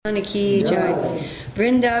Ki Jai,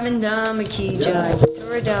 Vrindavan Dham Ki Jai,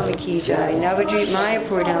 Mathura Dham Ki Jai, Navadvip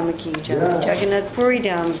Mayapur Dham Ki Jai, Jagannath Puri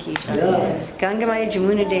Dham Ki Jai, Gangamaya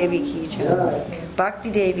Jamuna Devi Ki Jai, Bhakti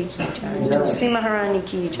Devi Ki Jai, Tulsi Maharani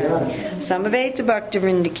Ki Jai, Samaveta Bhakta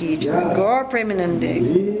Vrinda Ki Jai, Gaur Premanande.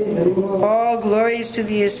 All glories to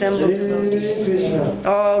the assembled devotees.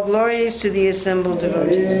 All glories to the assembled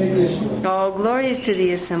devotees. All glories to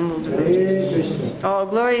the assembled devotees. All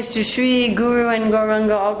glories to Sri Guru and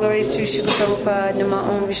Gauranga. All glories to Srila Prabhupada. Nama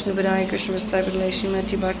Om Vishnu Padaya Krishna Vastai Padalai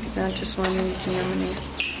Srimati Bhaktivedanta Swami Nityanamani.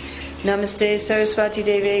 Namaste Saraswati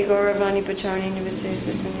Deve Gauravani Pacharni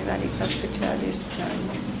Nivasesa Sanyavadi Kaspachadi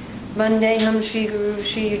Satani. Vandeham Shri Guru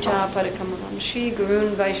Shri Yuta Padakamalam Shri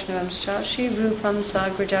Gurun Vaishnavamscha Shri Rupam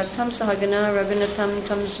Sagrajatam Sahagana Raghunatham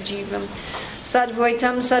Tam Sajivam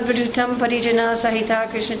Sadvaitam Sadvadutam Parijana Sahita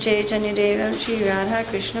Krishna Chaitanya Devam Shri Radha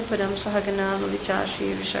Krishna Padam Sahagana Lalita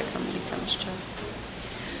Shri Vishakam Vitamscha.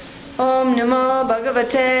 Om Namo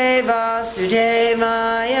Bhagavate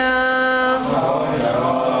Vasudevaya.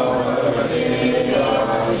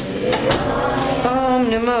 Om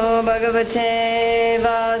Namo Bhagavate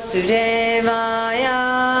Vasudevaya.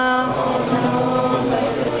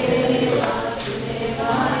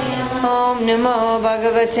 Om Namo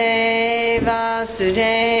Bhagavate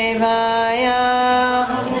Vasudevaya.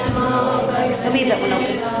 I'll leave that one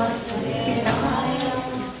open.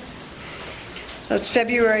 So it's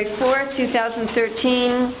February 4th,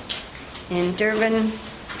 2013 in Durban,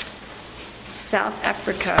 South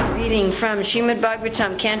Africa. Reading from Srimad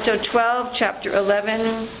Bhagavatam, Canto 12, Chapter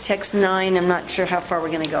 11, Text 9. I'm not sure how far we're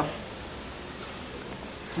going to go.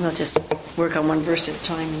 We'll just work on one verse at a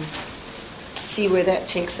time and see where that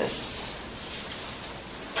takes us.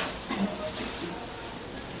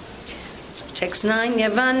 So text 9.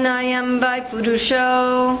 Yavanayam vai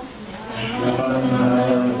purusho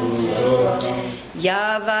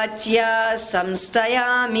Yavatya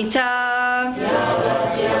samstayamita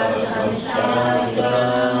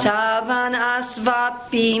Tavan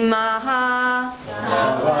asvapi maha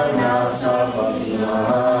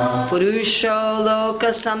Purusho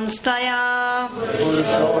loka samstaya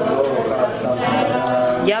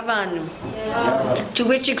Yavan. To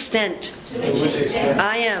which extent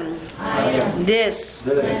I am this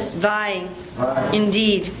Vai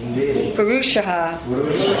indeed Purushaha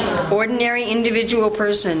ordinary individual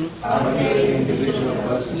person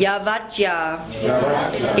Yavatya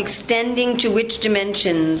extending to which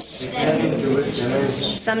dimensions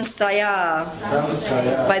Samstaya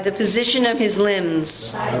by the position of his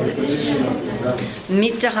limbs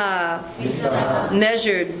Mitaha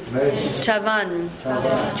measured Tavan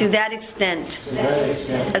to that extent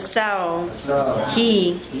Asau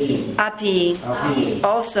he Api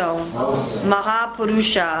also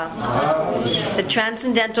Mahapurusha the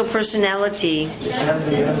transcendental personality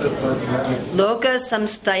Loka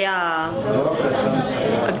Samstaya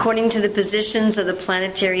according to the positions of the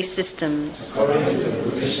planetary systems.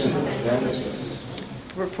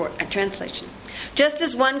 Report a translation. Just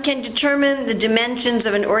as one can determine the dimensions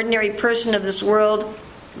of an ordinary person of this world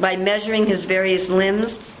by measuring his various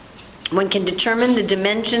limbs, one can determine the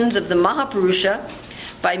dimensions of the Mahapurusha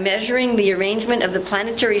by measuring the arrangement of the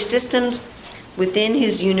planetary systems within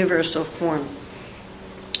his universal form.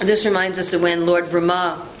 This reminds us of when Lord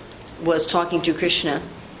Brahma was talking to Krishna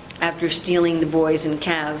after stealing the boys and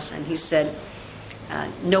calves, and he said,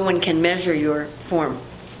 no one can measure your form.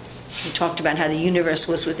 He talked about how the universe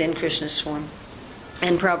was within Krishna's form.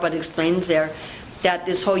 And Prabhupada explains there that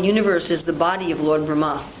this whole universe is the body of Lord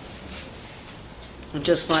Brahma.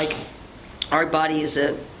 Just like our body is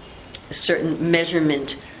a certain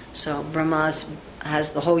measurement, so Brahma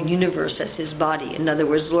has the whole universe as his body. In other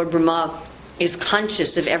words, Lord Brahma is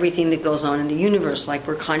conscious of everything that goes on in the universe, like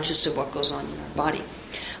we're conscious of what goes on in our body.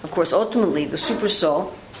 Of course, ultimately, the Super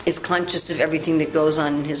Soul is conscious of everything that goes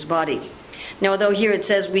on in his body. Now, although here it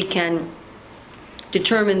says we can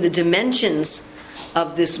determine the dimensions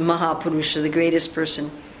of this Mahapurusha, the greatest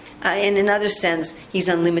person, in another sense, he's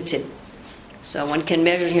unlimited. So one can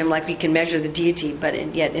measure him like we can measure the deity, but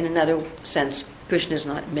yet in another sense, Krishna is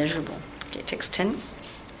not measurable. Okay, text 10.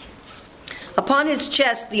 Upon his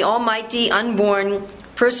chest, the almighty, unborn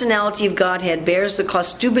personality of Godhead bears the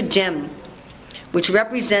Kautubha gem, which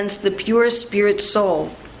represents the pure spirit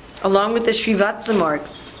soul, along with the Srivatsa mark,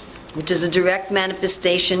 which is a direct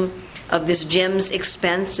manifestation of this gem's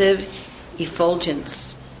expansive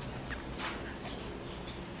effulgence.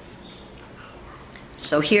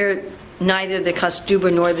 So here, neither the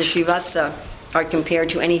Kautubha nor the Srivatsa are compared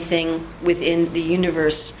to anything within the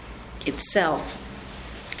universe itself.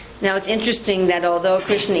 Now it's interesting that although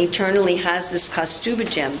Krishna eternally has this Kautubha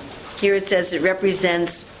gem, Here it says it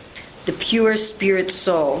represents the pure spirit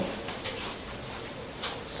soul.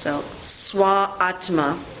 So, Swa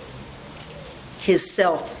Atma, his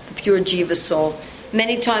self, the pure Jiva soul.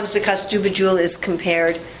 Many times the Kautubha jewel is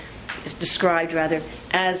described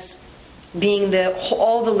as being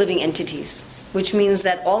all the living entities, which means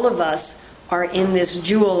that all of us are in this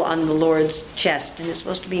jewel on the Lord's chest, and it's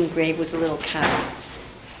supposed to be engraved with a little calf.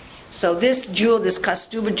 So this jewel, this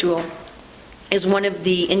Kautubha jewel, is one of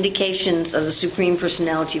the indications of the Supreme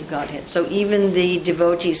Personality of Godhead. So even the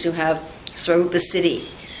devotees who have Swarupa Siddhi,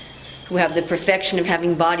 who have the perfection of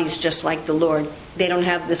having bodies just like the Lord, they don't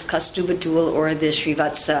have this Kautubha jewel or this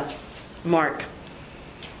Srivatsa mark.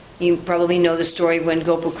 You probably know the story when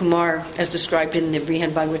Gopakumar, as described in the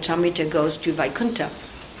Brihad Bhagavatamrita, goes to Vaikuntha.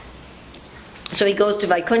 So he goes to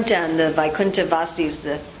Vaikuntha, and the Vaikuntha Vasis,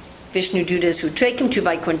 the Vishnu Dutas who take him to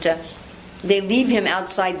Vaikuntha, they leave him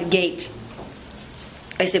outside the gate.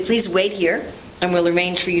 I say, please wait here, and we'll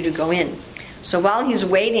arrange for you to go in. So while he's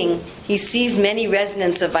waiting, he sees many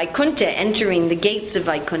residents of Vaikuntha entering the gates of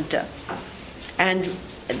Vaikuntha. And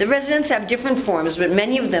the residents have different forms, but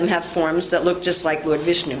many of them have forms that look just like Lord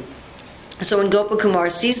Vishnu. So when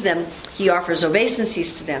Gopakumar sees them, he offers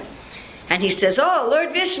obeisances to them. And he says, oh,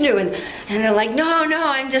 Lord Vishnu. And they're like, no,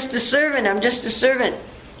 I'm just a servant.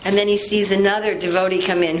 And then he sees another devotee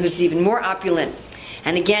come in who's even more opulent.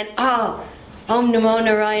 And again, oh, Om Namo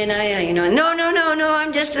Narayanaya. No,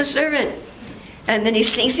 I'm just a servant. And then he's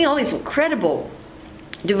seeing all these incredible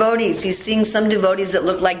devotees. He's seeing some devotees that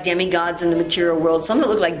look like demigods in the material world, some that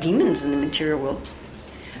look like demons in the material world,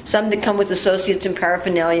 some that come with associates and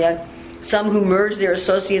paraphernalia, some who merge their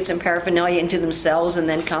associates and paraphernalia into themselves and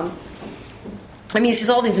then come. He sees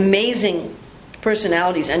all these amazing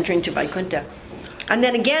personalities entering to Vaikuntha. And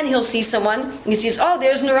then again he'll see someone, and he sees, oh,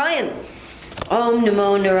 there's Narayan. Om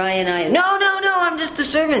Namo Narayanaya. No, I'm just a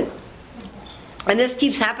servant. And this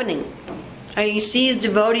keeps happening. And he sees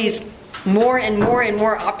devotees more and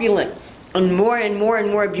more opulent, and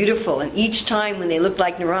more beautiful. And each time when they look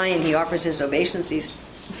like Narayan, he offers his obeisances.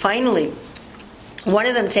 Finally, one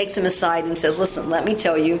of them takes him aside and says, listen, let me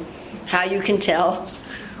tell you how you can tell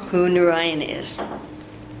who Narayan is.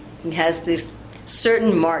 He has these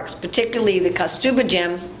certain marks, particularly the Kautubha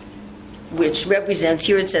gem, which represents,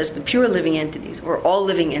 here it says, the pure living entities, or all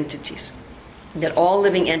living entities. That all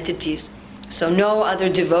living entities, so no other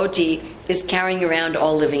devotee is carrying around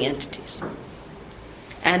all living entities.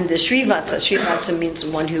 And the Srivatsa means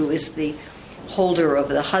one who is the holder of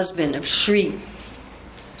the husband of Sri.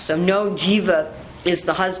 So no jiva is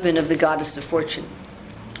the husband of the goddess of fortune.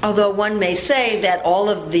 Although one may say that all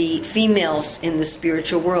of the females in the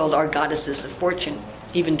spiritual world are goddesses of fortune.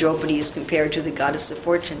 Even Draupadi is compared to the goddess of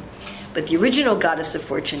fortune. But the original goddess of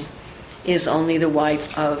fortune is only the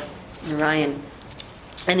wife of Narayan.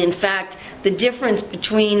 And in fact, the difference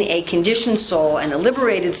between a conditioned soul and a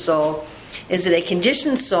liberated soul is that a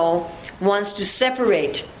conditioned soul wants to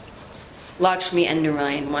separate Lakshmi and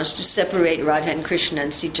Narayan, wants to separate Radha and Krishna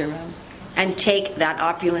and Sitaram, and take that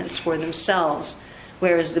opulence for themselves.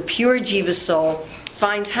 Whereas the pure Jiva soul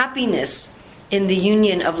finds happiness in the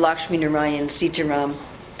union of Lakshmi, Narayan, Sitaram,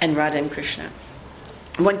 and Radha and Krishna.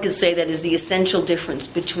 One could say that is the essential difference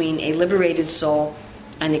between a liberated soul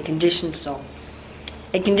and a conditioned soul.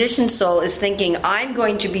 A conditioned soul is thinking, I'm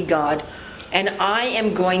going to be God, and I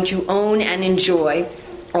am going to own and enjoy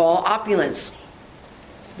all opulence.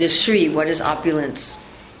 The Sri, what is opulence?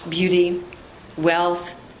 Beauty,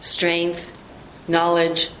 wealth, strength,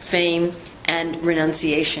 knowledge, fame, and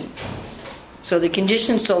renunciation. So the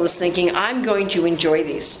conditioned soul is thinking, I'm going to enjoy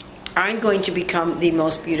these. I'm going to become the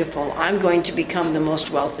most beautiful. I'm going to become the most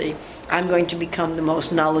wealthy. I'm going to become the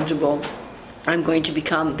most knowledgeable. I'm going to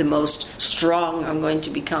become the most strong. I'm going to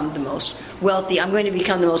become the most wealthy. I'm going to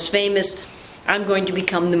become the most famous. I'm going to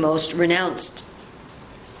become the most renounced.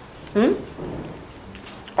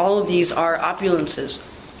 All of these are opulences.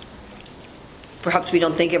 Perhaps we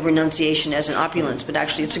don't think of renunciation as an opulence, but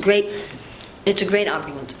actually it's a great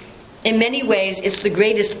opulence. In many ways, it's the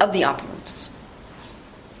greatest of the opulences.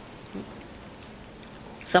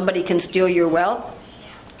 Somebody can steal your wealth,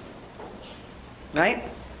 right?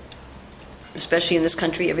 Especially in this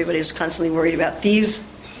country, everybody's constantly worried about thieves.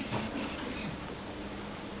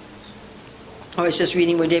 I was just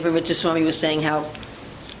reading where David Swami was saying how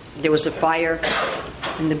there was a fire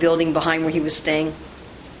in the building behind where he was staying.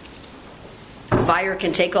 Fire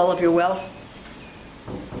can take all of your wealth.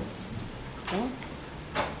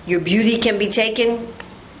 Your beauty can be taken.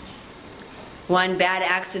 One bad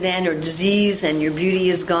accident or disease and your beauty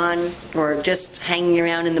is gone, or just hanging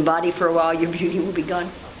around in the body for a while, your beauty will be gone.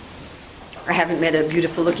 I haven't met a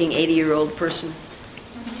beautiful looking 80-year-old person.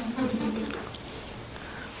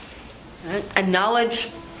 Right? And knowledge.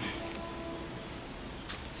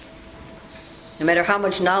 No matter how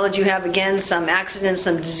much knowledge you have, again, some accident,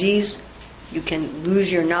 some disease, you can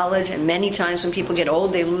lose your knowledge. And many times when people get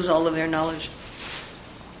old, they lose all of their knowledge.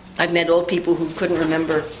 I've met old people who couldn't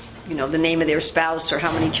remember, the name of their spouse or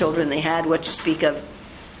how many children they had, what to speak of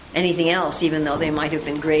anything else, even though they might have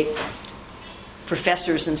been great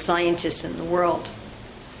professors and scientists in the world.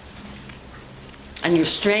 And your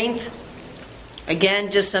strength,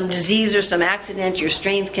 again, just some disease or some accident, your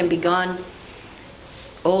strength can be gone.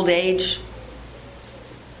 Old age.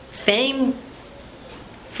 Fame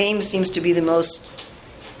seems to be the most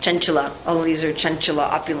chanchala. All these are chanchala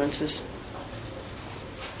opulences.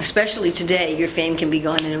 Especially today, your fame can be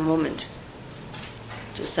gone in a moment.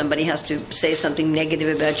 Just somebody has to say something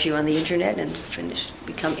negative about you on the internet and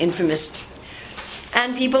become infamous.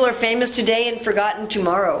 And people are famous today and forgotten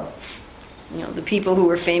tomorrow. The people who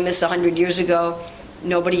were famous 100 years ago,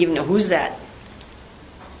 nobody even knows who's that.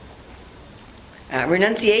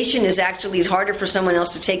 Renunciation is harder for someone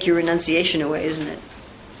else to take your renunciation away, isn't it?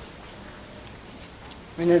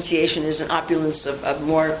 Renunciation is an opulence of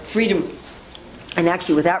more freedom. And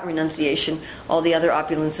actually, without renunciation, all the other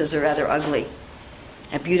opulences are rather ugly.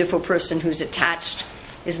 A beautiful person who's attached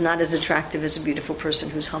is not as attractive as a beautiful person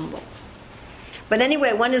who's humble. But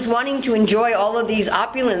anyway, one is wanting to enjoy all of these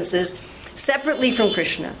opulences separately from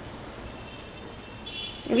Krishna.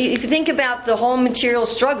 If you think about the whole material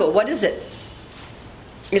struggle, what is it?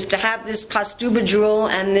 It's to have this Kautubha jewel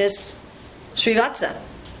and this Srivatsa.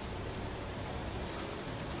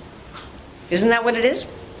 Isn't that what it is?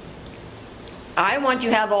 I want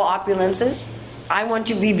to have all opulences. I want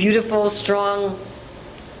to be beautiful, strong,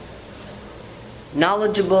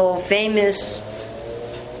 knowledgeable, famous,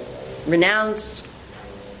 renounced,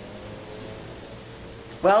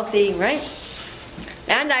 wealthy, right?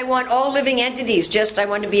 And I want all living entities. I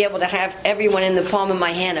want to be able to have everyone in the palm of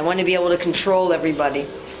my hand. I want to be able to control everybody.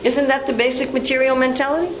 Isn't that the basic material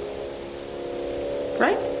mentality?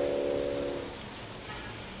 Right?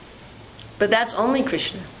 But that's only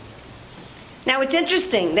Krishna. Now it's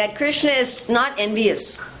interesting that Krishna is not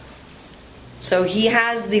envious. So he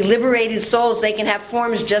has the liberated souls. They can have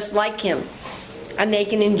forms just like him. And they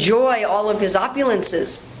can enjoy all of his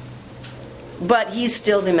opulences. But he's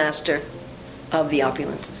still the master of the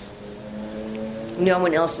opulences. No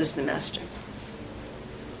one else is the master.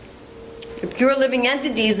 The pure living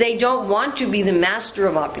entities, they don't want to be the master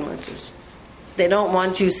of opulences. They don't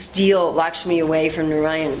want to steal Lakshmi away from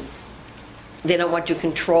Narayan. They don't want to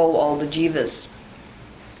control all the jivas.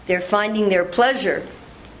 They're finding their pleasure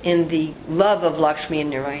in the love of Lakshmi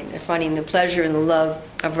and Narayan. They're finding the pleasure in the love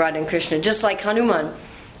of Radha and Krishna. Just like Hanuman.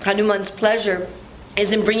 Hanuman's pleasure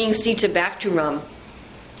is in bringing Sita back to Ram.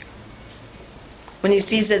 When he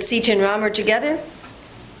sees that Sita and Ram are together,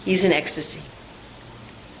 he's in ecstasy.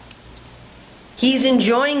 He's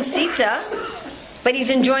enjoying Sita, but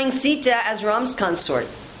he's enjoying Sita as Ram's consort.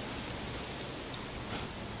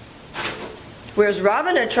 Whereas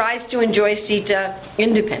Ravana tries to enjoy Sita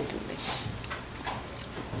independently.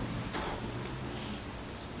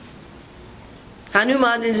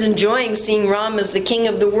 Hanuman is enjoying seeing Ram as the king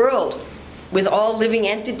of the world, with all living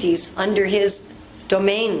entities under his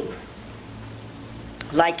domain,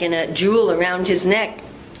 like in a jewel around his neck.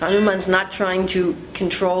 Hanuman's not trying to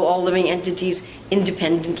control all living entities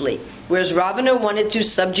independently, whereas Ravana wanted to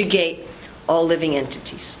subjugate all living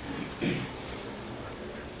entities.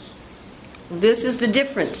 This is the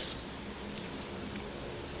difference.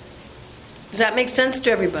 Does that make sense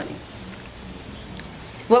to everybody?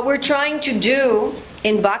 What we're trying to do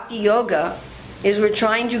in Bhakti Yoga is we're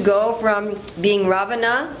trying to go from being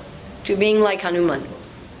Ravana to being like Hanuman.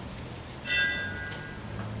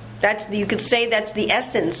 You could say that's the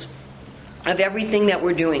essence of everything that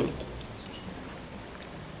we're doing.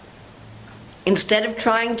 Instead of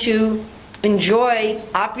trying to enjoy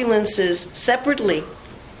opulences separately,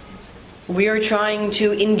 we are trying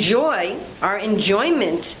to enjoy. Our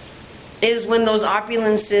enjoyment is when those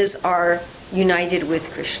opulences are united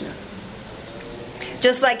with Krishna.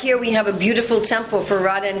 Just like here we have a beautiful temple for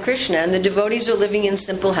Radha and Krishna, and the devotees are living in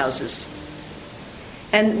simple houses.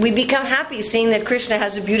 And we become happy seeing that Krishna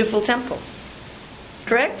has a beautiful temple.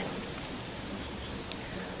 Correct?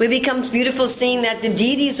 We become beautiful seeing that the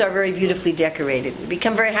deities are very beautifully decorated. We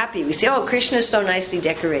become very happy. We say, oh, Krishna is so nicely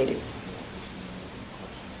decorated.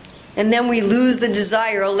 And then we lose the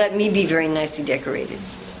desire, oh, let me be very nicely decorated.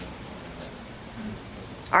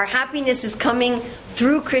 Our happiness is coming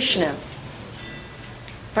through Krishna.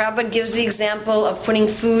 Prabhupada gives the example of putting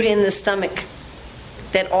food in the stomach.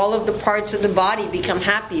 that all of the parts of the body become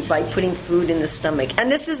happy by putting food in the stomach.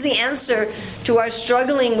 And this is the answer to our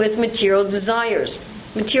struggling with material desires.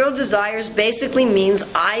 Material desires basically means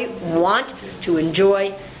I want to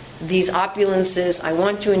enjoy these opulences. I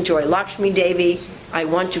want to enjoy Lakshmi Devi. I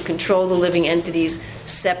want to control the living entities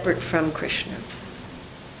separate from Krishna.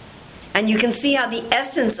 And you can see how the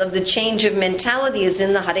essence of the change of mentality is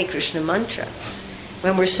in the Hare Krishna mantra.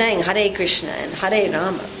 When we're saying Hare Krishna and Hare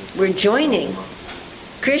Rama, we're joining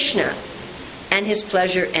Krishna and his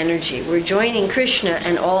pleasure energy. We're joining Krishna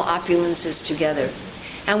and all opulences together.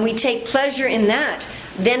 And we take pleasure in that.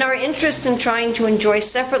 Then our interest in trying to enjoy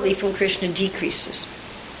separately from Krishna decreases.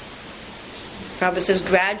 Prabhupada says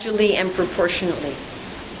gradually and proportionately.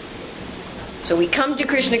 So we come to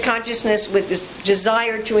Krishna consciousness with this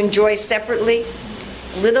desire to enjoy separately,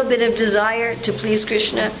 a little bit of desire to please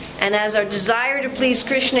Krishna, and as our desire to please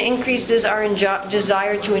Krishna increases, our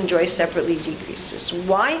desire to enjoy separately decreases.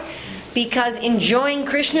 Why? Because enjoying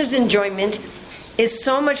Krishna's enjoyment is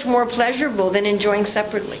so much more pleasurable than enjoying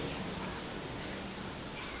separately.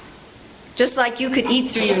 Just like you could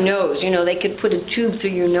eat through your nose. They could put a tube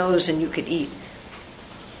through your nose and you could eat.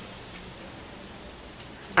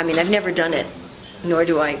 I mean, I've never done it, nor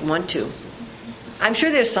do I want to. I'm sure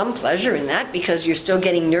there's some pleasure in that because you're still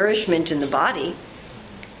getting nourishment in the body,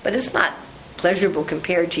 but it's not pleasurable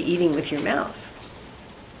compared to eating with your mouth.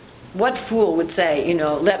 What fool would say,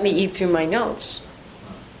 let me eat through my nose,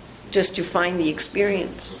 just to find the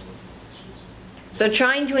experience? So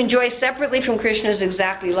trying to enjoy separately from Krishna is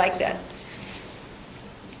exactly like that.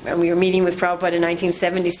 When we were meeting with Prabhupada in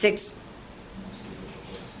 1976,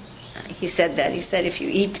 he said that. He said, if you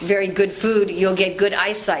eat very good food, you'll get good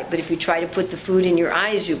eyesight. But if you try to put the food in your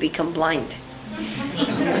eyes, you become blind.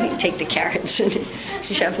 You take the carrots and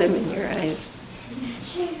shove them in your eyes.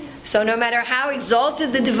 So no matter how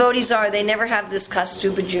exalted the devotees are, they never have this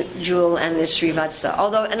Kautubha jewel and this Srivatsa.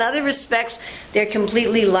 Although in other respects, they're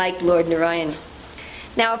completely like Lord Narayan.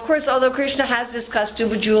 Now, of course, although Krishna has this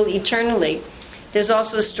Kautubha jewel eternally, there's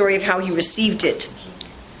also a story of how he received it.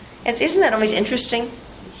 Isn't that always interesting?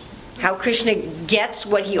 How Krishna gets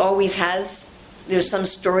what he always has. There's some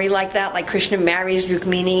story like that, like Krishna marries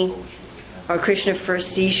Rukmini, or Krishna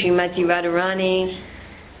first sees Srimati Radharani,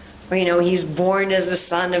 or he's born as the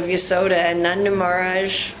son of Yasoda and Nanda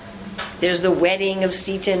Maharaj. There's the wedding of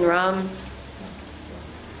Sita and Ram.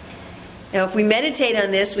 Now, if we meditate on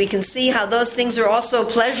this, we can see how those things are also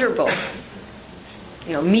pleasurable.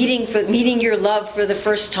 Meeting your love for the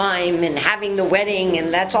first time and having the wedding,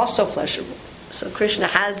 and that's also pleasurable. So Krishna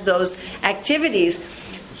has those activities,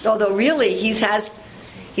 although really he's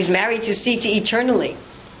married to Sita eternally.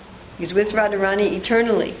 He's with Radharani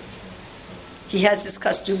eternally. He has this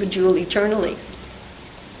Kautubha jewel eternally.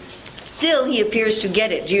 Still, he appears to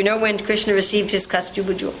get it. Do you know when Krishna received his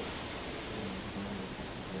Kautubha jewel?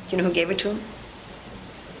 Do you know who gave it to him?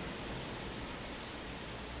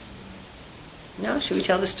 No? Should we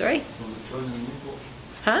tell the story?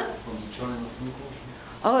 Huh?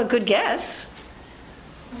 Oh, a good guess.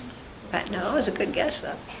 But no, it was a good guess,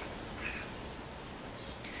 though.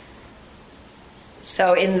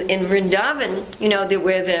 So in Vrindavan,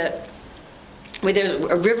 where there's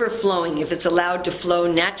a river flowing, if it's allowed to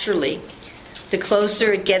flow naturally, the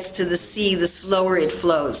closer it gets to the sea, the slower it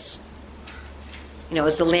flows.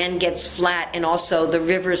 As the land gets flat, and also the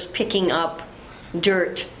river's picking up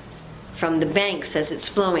dirt from the banks as it's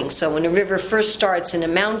flowing. So when a river first starts in a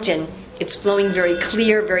mountain, it's flowing very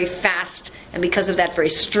clear, very fast, and because of that, very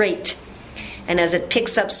straight. And as it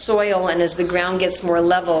picks up soil and as the ground gets more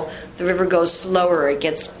level, the river goes slower, it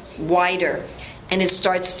gets wider, and it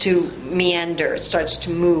starts to meander, it starts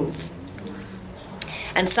to move.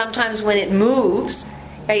 And sometimes when it moves,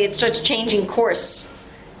 it starts changing course.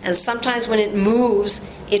 And sometimes when it moves,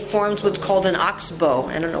 it forms what's called an oxbow.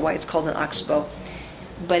 I don't know why it's called an oxbow,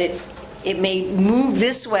 but it may move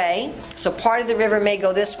this way, so part of the river may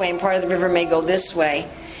go this way and part of the river may go this way.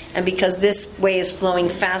 And because this way is flowing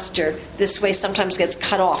faster, this way sometimes gets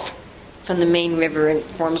cut off from the main river and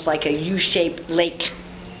forms like a U-shaped lake.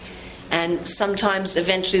 And sometimes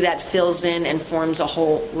eventually that fills in and forms a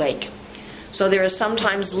whole lake. So there are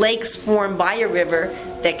sometimes lakes formed by a river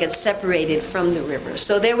that get separated from the river.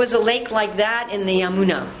 So there was a lake like that in the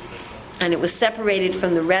Yamuna, and it was separated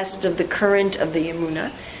from the rest of the current of the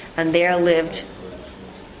Yamuna, and there lived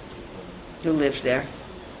who lived there?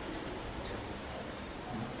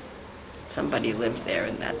 Somebody lived there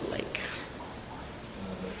in that lake.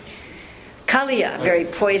 Kaliya, very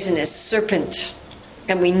poisonous serpent.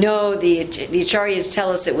 And we know the Acharyas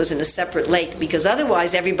tell us it was in a separate lake, because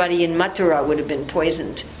otherwise everybody in Mathura would have been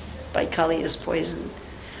poisoned by Kaliya's poison.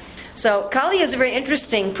 So Kali is a very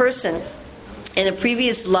interesting person. In a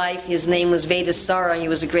previous life, his name was Vedasara. He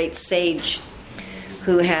was a great sage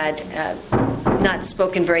who had not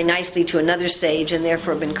spoken very nicely to another sage and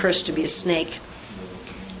therefore been cursed to be a snake.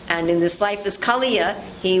 And in this life as Kaliya,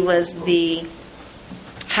 he was the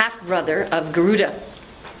half-brother of Garuda.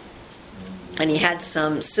 And he had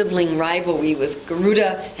some sibling rivalry with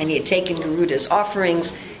Garuda, and he had taken Garuda's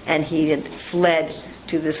offerings, and he had fled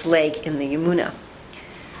to this lake in the Yamuna.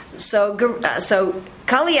 So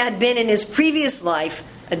Kaliya had been in his previous life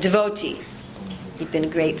a devotee. He'd been a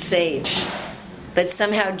great sage. But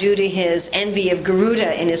somehow due to his envy of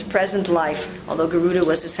Garuda in his present life, although Garuda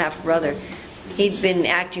was his half-brother, he'd been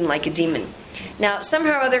acting like a demon. Now,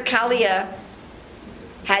 somehow or other, Kaliya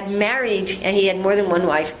had married, and he had more than one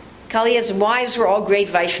wife. Kaliya's wives were all great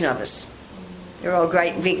Vaishnavas. They were all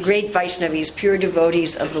great Vaishnavis, pure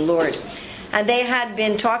devotees of the Lord. And they had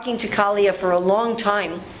been talking to Kaliya for a long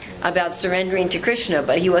time about surrendering to Krishna,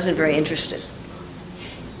 but he wasn't very interested.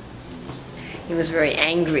 He was very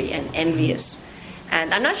angry and envious.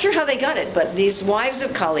 And I'm not sure how they got it, but these wives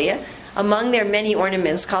of Kaliya, among their many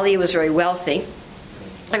ornaments, Kaliya was very wealthy.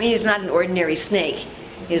 I mean, he's not an ordinary snake.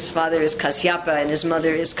 His father is Kasyapa and his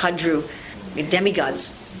mother is Kadru,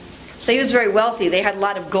 demigods. So he was very wealthy. They had a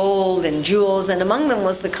lot of gold and jewels, and among them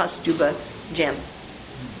was the Kautubha gem.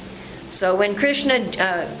 So when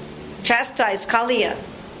Krishna chastised Kaliya,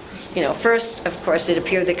 first, of course, it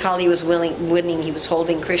appeared that Kali was winning. He was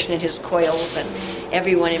holding Krishna in his coils, and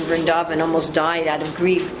everyone in Vrindavan almost died out of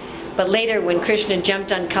grief. But later, when Krishna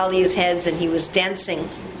jumped on Kaliya's heads and he was dancing,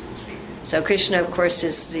 so Krishna, of course,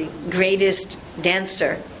 is the greatest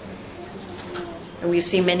dancer. And we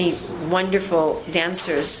see many wonderful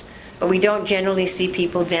dancers, but we don't generally see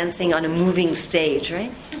people dancing on a moving stage,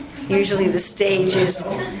 right? Usually the stage is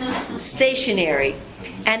stationary.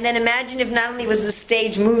 And then imagine if not only was the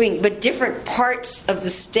stage moving, but different parts of the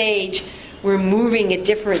stage were moving at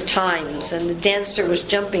different times, and the dancer was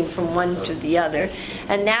jumping from one to the other.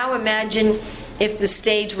 And now imagine if the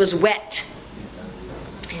stage was wet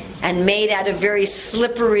and made out of very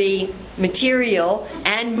slippery material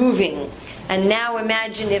and moving. And now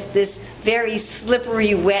imagine if this very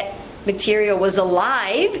slippery, wet material was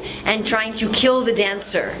alive and trying to kill the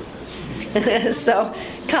dancer. So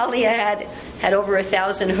Kaliya had over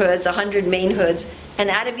 1,000 hoods, 100 main hoods, and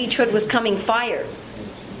out of each hood was coming fire.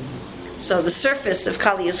 So the surface of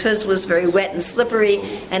Kaliya's hoods was very wet and slippery,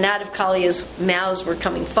 and out of Kaliya's mouths were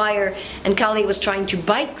coming fire, and Kaliya was trying to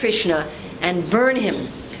bite Krishna and burn him.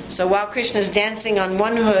 So while Krishna's dancing on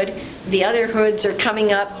one hood, the other hoods are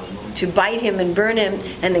coming up to bite him and burn him,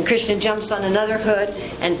 and then Krishna jumps on another hood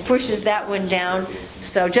and pushes that one down.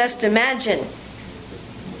 So just imagine.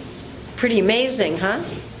 Pretty amazing, huh?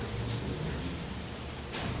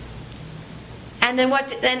 And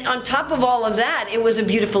then on top of all of that, it was a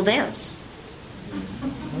beautiful dance.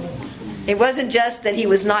 It wasn't just that he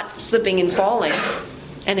was not slipping and falling,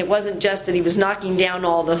 and it wasn't just that he was knocking down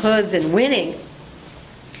all the hoods and winning,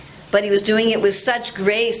 but he was doing it with such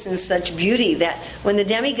grace and such beauty that when the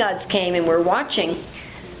demigods came and were watching,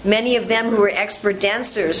 many of them who were expert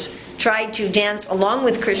dancers tried to dance along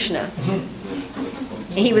with Krishna.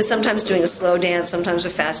 He was sometimes doing a slow dance, sometimes a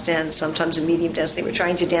fast dance, sometimes a medium dance. They were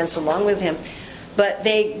trying to dance along with him, but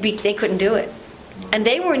they couldn't do it. And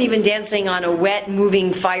they weren't even dancing on a wet,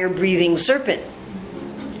 moving, fire-breathing serpent.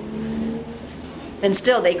 And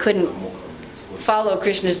still they couldn't follow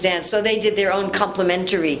Krishna's dance, so they did their own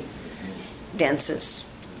complementary dances.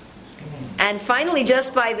 And finally,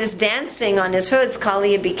 just by this dancing on his hoods,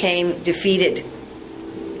 Kaliya became defeated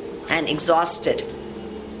and exhausted.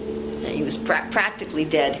 He was practically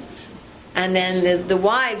dead. And then the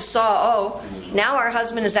wives saw, now our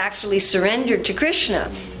husband has actually surrendered to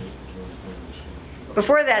Krishna.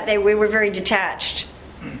 Before that, we were very detached.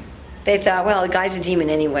 They thought, well, the guy's a demon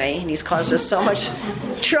anyway, and he's caused us so much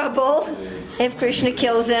trouble. If Krishna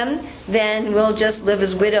kills him, then we'll just live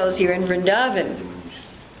as widows here in Vrindavan.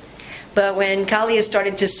 But when Kaliya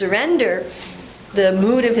started to surrender, the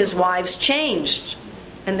mood of his wives changed.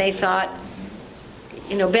 And they thought,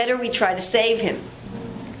 better we try to save him.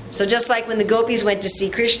 So just like when the gopis went to see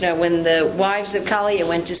Krishna, when the wives of Kaliya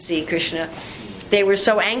went to see Krishna, they were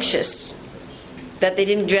so anxious that they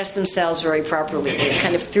didn't dress themselves very properly. They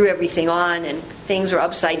kind of threw everything on, and things were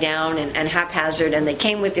upside down and haphazard, and they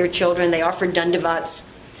came with their children. They offered dandavats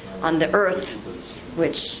on the earth,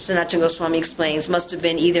 which Sanatana Goswami explains must have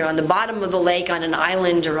been either on the bottom of the lake, on an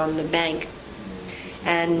island, or on the bank.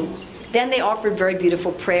 And then they offered very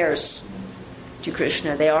beautiful prayers to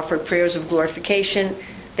Krishna. They offered prayers of glorification.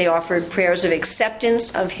 They offered prayers of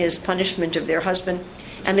acceptance of his punishment of their husband.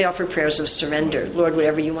 And they offer prayers of surrender. Lord,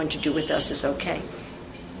 whatever you want to do with us is okay.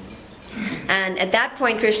 And at that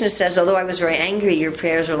point, Krishna says, although I was very angry, your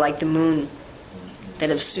prayers are like the moon that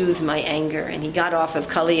have soothed my anger. And he got off of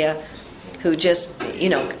Kaliya, who just,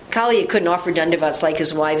 Kaliya couldn't offer dandavats like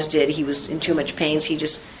his wives did. He was in too much pain, so he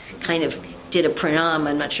just kind of did a pranam.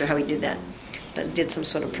 I'm not sure how he did that, but did some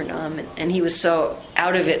sort of pranam. And he was so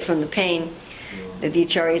out of it from the pain that the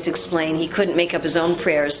acharyas explain he couldn't make up his own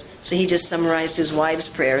prayers, so he just summarized his wives'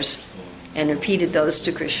 prayers and repeated those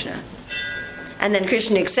to Krishna. And then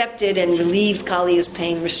Krishna accepted and relieved Kaliya's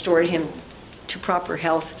pain, restored him to proper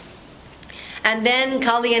health. And then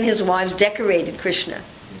Kaliya and his wives decorated Krishna.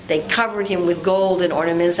 They covered him with gold and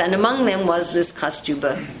ornaments, and among them was this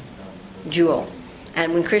Kautubha jewel.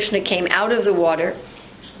 And when Krishna came out of the water,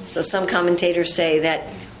 so some commentators say that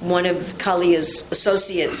one of Kaliya's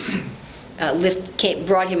associates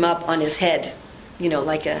brought him up on his head,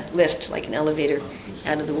 like a lift, like an elevator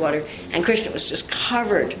out of the water. And Krishna was just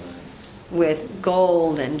covered with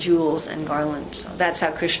gold and jewels and garland. So that's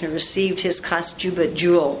how Krishna received his Kautubha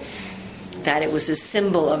jewel, that it was a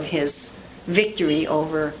symbol of his victory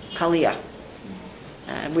over Kaliya.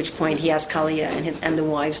 At which point he asked Kaliya and the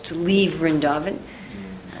wives to leave Vrindavan.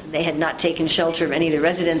 They had not taken shelter of any of the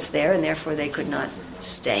residents there, and therefore they could not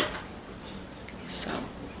stay. So,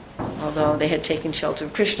 although they had taken shelter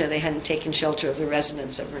of Krishna, they hadn't taken shelter of the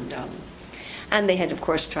residents of Vrindavan. And they had, of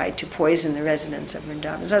course, tried to poison the residents of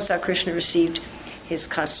Vrindavan. So that's how Krishna received his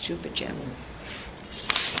Kautubha gem. So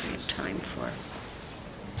we have time for...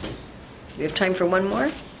 Do we have time for one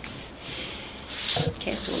more?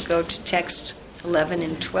 Okay, so we'll go to text 11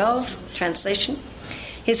 and 12, translation.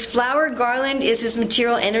 His flower garland is his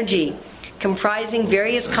material energy, comprising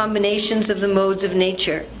various combinations of the modes of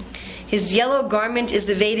nature. His yellow garment is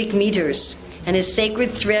the Vedic meters, and his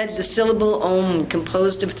sacred thread the syllable Om,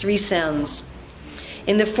 composed of 3 sounds.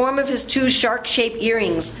 In the form of his 2 shark-shaped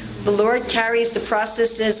earrings, the Lord carries the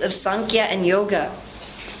processes of Sankhya and Yoga,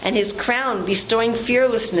 and his crown, bestowing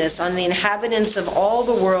fearlessness on the inhabitants of all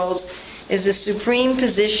the worlds, is the supreme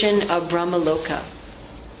position of Brahmaloka.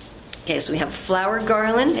 Okay, so we have flower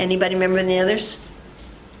garland. Anybody remember any others?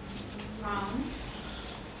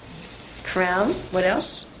 Crown. What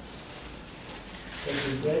else?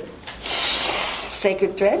 Sacred thread.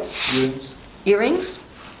 Sacred thread. Earrings.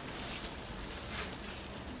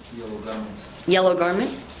 Yellow garment. Yellow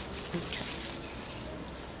garment. Okay.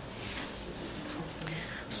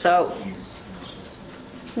 So,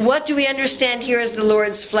 what do we understand here as the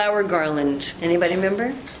Lord's flower garland? Anybody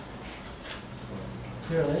remember?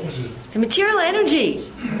 Material energy. The material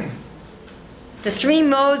energy. The 3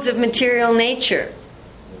 modes of material nature.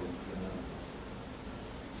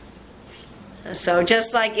 So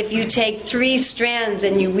just like if you take 3 strands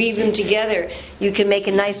and you weave them together, you can make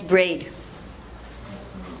a nice braid.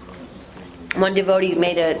 One devotee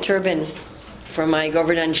made a turban for my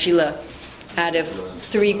Govardhan Shila out of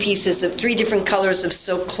 3 different colors of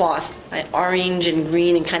silk cloth, like orange and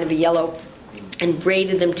green and kind of a yellow, and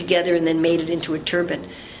braided them together and then made it into a turban.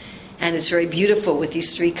 And it's very beautiful with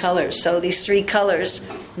these 3 colors. So these 3 colors,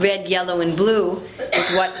 red, yellow, and blue, is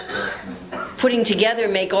what putting together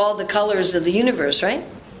make all the colors of the universe, right?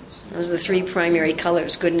 Those are the 3 primary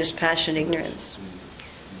colors: goodness, passion, ignorance.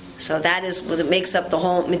 So that is what makes up the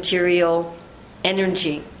whole material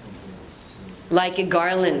energy, like a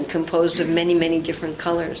garland composed of many, many different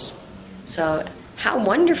colors. So how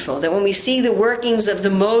wonderful that when we see the workings of the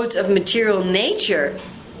modes of material nature,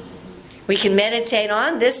 we can meditate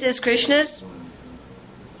on, this is Krishna's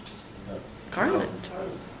garland.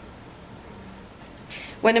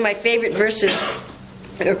 One of my favorite verses,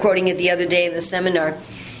 we were quoting it the other day in the seminar,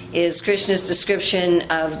 is Krishna's description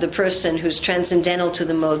of the person who's transcendental to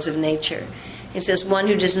the modes of nature. It says, one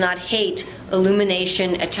who does not hate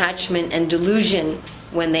illumination, attachment, and delusion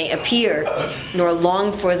when they appear, nor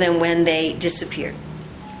long for them when they disappear.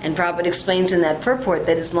 And Prabhupada explains in that purport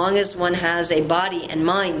that as long as one has a body and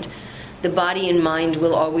mind, the body and mind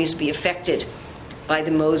will always be affected by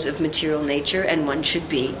the modes of material nature, and one should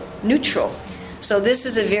be neutral. So this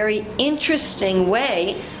is a very interesting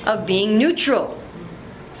way of being neutral.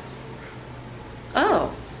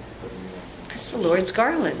 Oh, that's the Lord's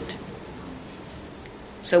garland.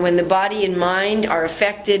 So when the body and mind are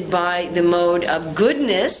affected by the mode of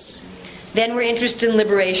goodness, then we're interested in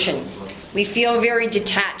liberation. We feel very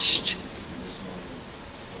detached.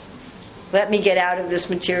 Let me get out of this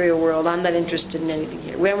material world. I'm not interested in anything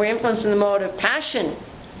here. When we're influenced in the mode of passion,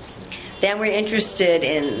 then we're interested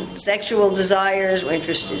in sexual desires, we're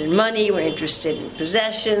interested in money, we're interested in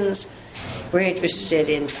possessions, we're interested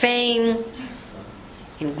in fame.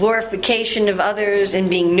 in glorification of others, in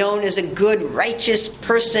being known as a good, righteous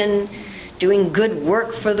person, doing good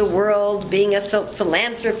work for the world, being a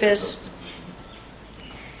philanthropist.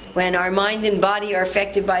 When our mind and body are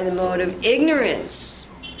affected by the mode of ignorance,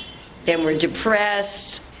 then we're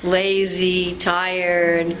depressed, lazy,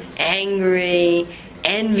 tired, angry,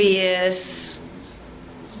 envious,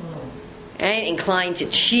 right? Inclined to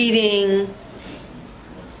cheating.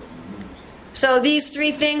 So these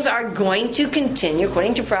three things are going to continue,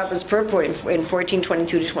 according to Prabhupada's purport in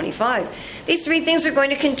 1422 to 25. These three things are going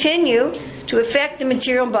to continue to affect the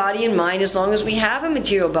material body and mind as long as we have a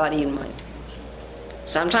material body and mind.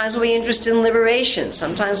 Sometimes we'll be interested in liberation.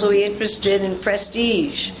 Sometimes we'll be interested in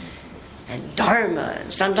prestige and dharma.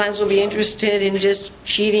 And sometimes we'll be interested in just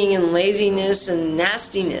cheating and laziness and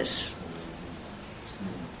nastiness.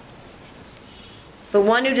 But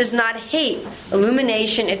one who does not hate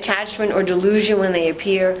illumination, attachment, or delusion when they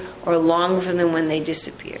appear, or long for them when they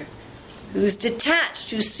disappear. Who's detached,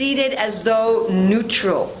 who's seated as though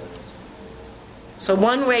neutral. So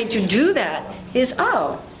one way to do that is,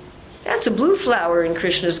 oh, that's a blue flower in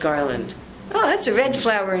Krishna's garland. Oh, that's a red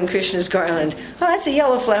flower in Krishna's garland. Oh, that's a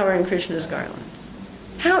yellow flower in Krishna's garland.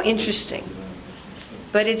 How interesting.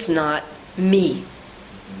 But it's not me.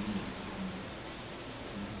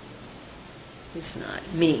 It's not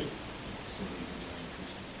me.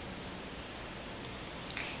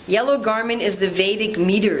 Yellow garment is the Vedic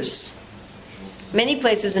meters. Many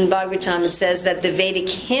places in Bhagavatam it says that the Vedic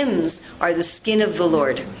hymns are the skin of the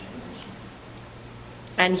Lord.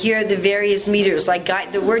 And here are the various meters. Like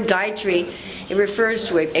the word Gayatri, it refers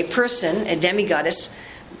to a person, a demigoddess,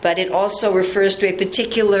 but it also refers to a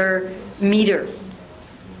particular meter.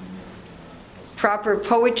 Proper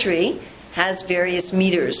poetry has various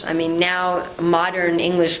meters. I mean, now modern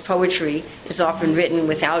English poetry is often written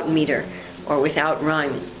without meter or without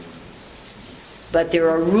rhyme. But there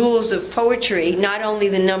are rules of poetry, not only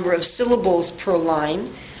the number of syllables per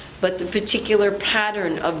line, but the particular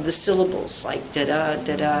pattern of the syllables, like da-da,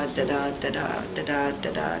 da-da, da-da, da-da, da-da,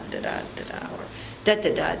 da-da, da-da, da-da, or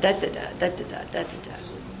da-da-da, da-da-da, da-da-da, da-da-da.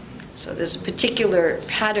 So there's a particular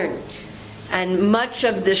pattern. And much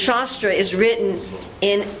of the Shastra is written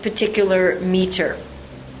in particular meter.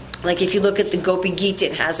 Like if you look at the Gopi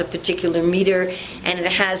Gita, it has a particular meter, and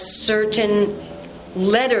it has certain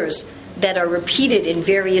letters that are repeated in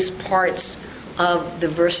various parts of the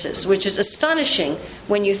verses, which is astonishing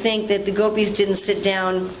when you think that the gopis didn't sit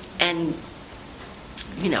down and,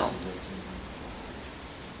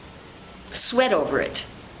 sweat over it.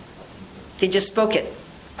 They just spoke it.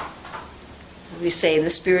 We say in the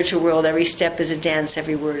spiritual world, every step is a dance,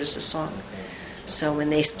 every word is a song. So when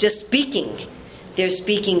they just speaking, their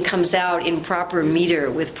speaking comes out in proper meter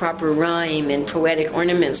with proper rhyme and poetic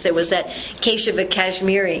ornaments. There was that Keshava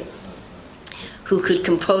Kashmiri who could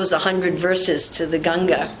compose 100 verses to the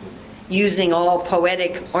Ganga using all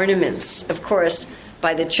poetic ornaments. Of course,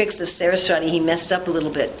 by the tricks of Saraswati, he messed up a little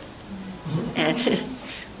bit. And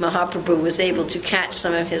Mahaprabhu was able to catch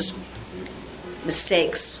some of his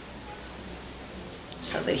mistakes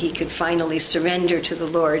so that he could finally surrender to the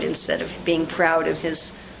Lord instead of being proud of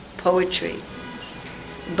his poetry.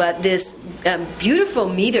 But this beautiful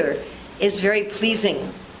meter is very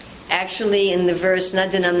pleasing. Actually, in the verse,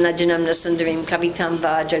 Nadanam Nadanam Nasundarim Kavitam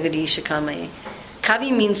Va Jagadisha Kamaye,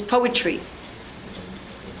 Kavi means poetry.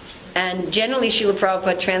 And generally, Srila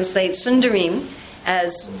Prabhupada translates Sundarim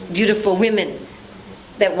as beautiful women.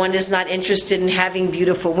 That one is not interested in having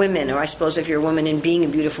beautiful women, or I suppose if you're a woman in being a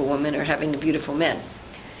beautiful woman or having a beautiful man.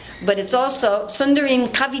 But it's also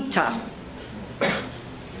Sundarim Kavita,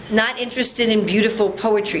 not interested in beautiful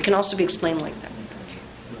poetry. It can also be explained like that.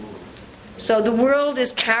 So the world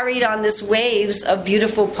is carried on this waves of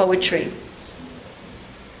beautiful poetry.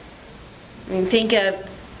 I mean, think of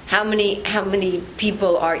how many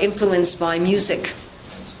people are influenced by music.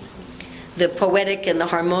 The poetic and the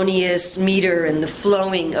harmonious meter and the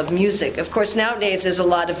flowing of music. Of course, nowadays there's a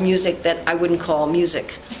lot of music that I wouldn't call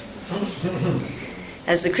music.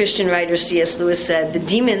 As the Christian writer C.S. Lewis said, the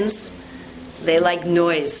demons, they like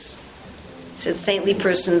noise. He said saintly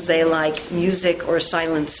persons, they like music or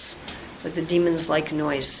silence, but the demons like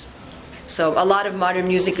noise. So a lot of modern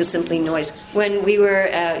music is simply noise. When we were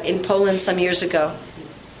in Poland some years ago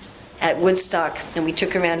at Woodstock, and we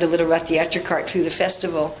took around a little Rath Yatra cart through the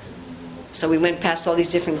festival, so we went past all these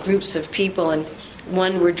different groups of people, and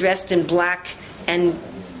one were dressed in black, and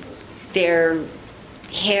their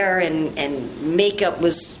hair and makeup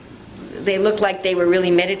was, they looked like they were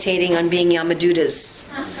really meditating on being Yamadutas.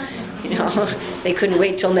 They couldn't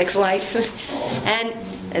wait till next life.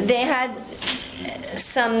 And they had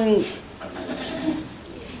some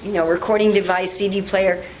recording device, CD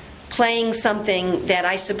player, playing something that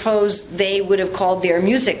I suppose they would have called their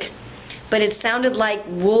music. But it sounded like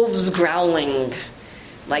wolves growling,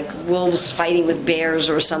 like wolves fighting with bears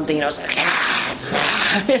or something. And I was like,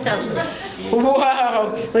 and I was like,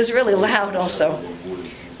 wow. It was really loud also.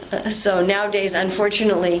 So nowadays,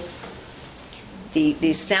 unfortunately,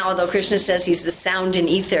 the sound, although Krishna says he's the sound in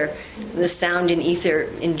ether, the sound in ether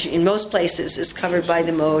in most places is covered by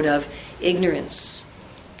the mode of ignorance.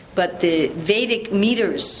 But the Vedic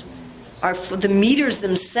meters the meters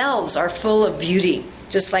themselves are full of beauty,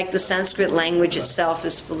 just like the Sanskrit language itself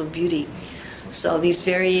is full of beauty. So these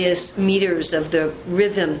various meters of the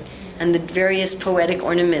rhythm and the various poetic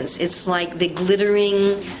ornaments, it's like the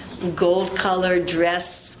glittering gold-colored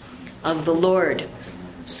dress of the Lord.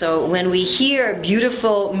 So when we hear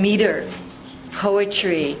beautiful meter,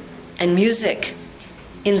 poetry, and music,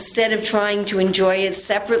 instead of trying to enjoy it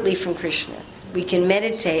separately from Krishna, we can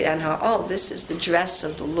meditate on how, this is the dress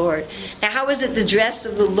of the Lord. Now, how is it the dress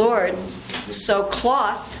of the Lord? So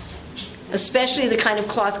cloth, especially the kind of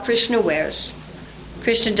cloth Krishna wears.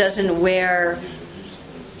 Krishna doesn't wear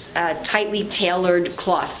tightly tailored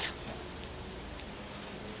cloth.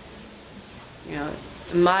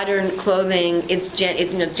 Modern clothing, it's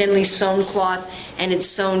generally sewn cloth, and it's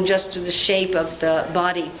sewn just to the shape of the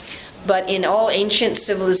body. But in all ancient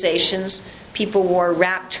civilizations, people wore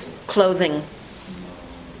wrapped clothing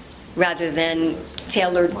rather than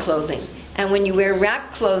tailored clothing. And when you wear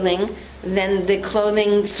wrapped clothing, then the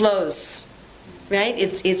clothing flows, right?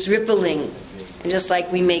 It's rippling. And just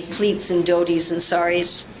like we make pleats and dhotis and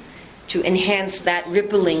saris to enhance that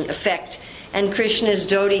rippling effect. And Krishna's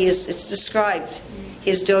dhoti it's described.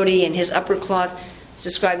 His dhoti and his upper cloth, it's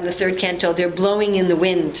described in the 3rd canto, they're blowing in the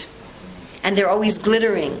wind. And they're always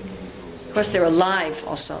glittering. Of course, they're alive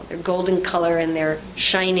also. They're golden color and they're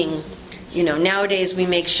shining. Nowadays we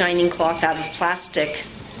make shining cloth out of plastic.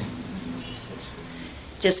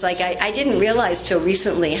 Just like I didn't realize till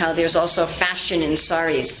recently how there's also fashion in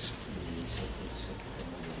saris.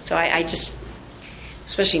 So I just,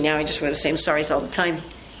 especially now, I just wear the same saris all the time.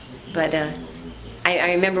 But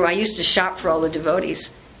I remember I used to shop for all the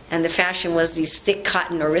devotees, and the fashion was these thick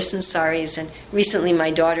cotton orison saris. And recently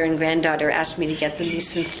my daughter and granddaughter asked me to get them these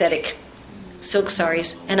synthetic silk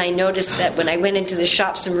saris. And I noticed that when I went into the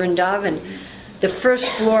shops in Vrindavan, the first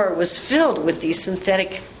floor was filled with these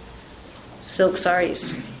synthetic silk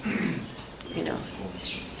saris.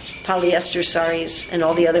 Polyester saris, and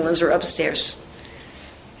all the other ones were upstairs.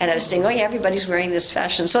 And I was saying, everybody's wearing this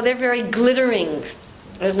fashion. So they're very glittering.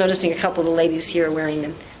 I was noticing a couple of the ladies here are wearing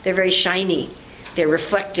them. They're very shiny. They're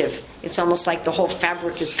reflective. It's almost like the whole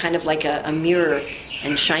fabric is kind of like a mirror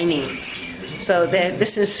and shining. So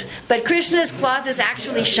but Krishna's cloth is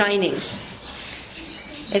actually shining.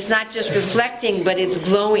 It's not just reflecting, but it's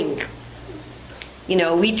glowing.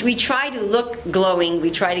 We try to look glowing.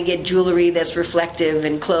 We try to get jewelry that's reflective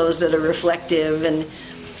and clothes that are reflective and,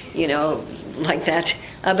 like that.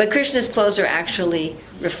 But Krishna's clothes are actually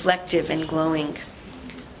reflective and glowing.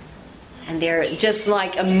 And they're just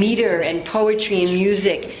like a meter, and poetry and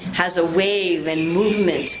music has a wave and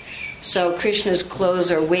movement. So Krishna's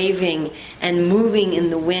clothes are waving and moving in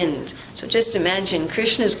the wind. So just imagine,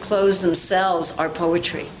 Krishna's clothes themselves are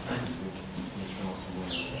poetry.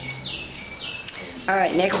 All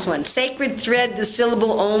right, next one. Sacred thread, the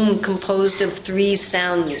syllable Om, composed of 3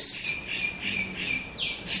 sounds.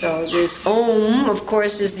 So this Om, of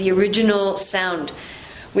course, is the original sound.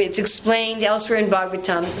 It's explained elsewhere in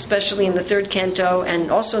Bhagavatam, especially in the 3rd canto and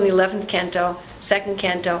also in the 11th canto, 2nd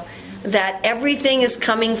canto, that everything is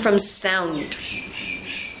coming from sound.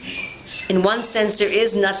 In one sense, there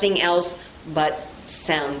is nothing else but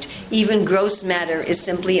sound. Even gross matter is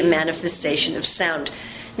simply a manifestation of sound.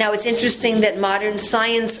 Now, it's interesting that modern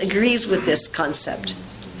science agrees with this concept.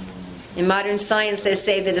 In modern science, they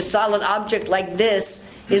say that a solid object like this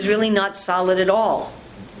is really not solid at all.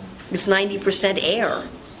 It's 90% air.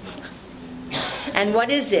 And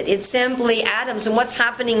what is it? It's simply atoms. And what's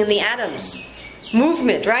happening in the atoms?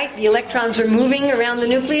 Movement, right? The electrons are moving around the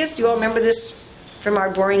nucleus. Do you all remember this from our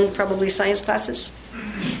boring, probably, science classes?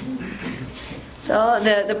 So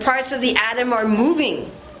the parts of the atom are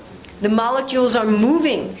moving. The molecules are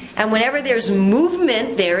moving. And whenever there's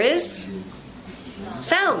movement, there is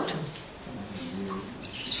sound.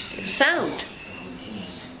 Sound.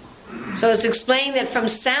 So it's explained that from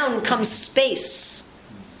sound comes space.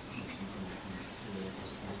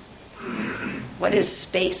 What is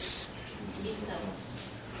space?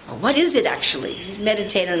 What is it actually?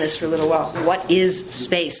 Meditate on this for a little while. What is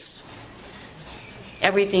space?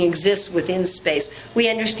 Everything exists within space. We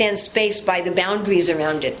understand space by the boundaries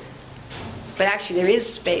around it. But actually there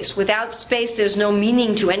is space. Without space, there's no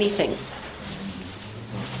meaning to anything.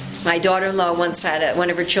 My daughter-in-law once had one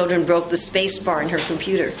of her children broke the space bar in her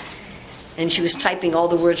computer. And she was typing, all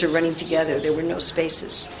the words were running together. There were no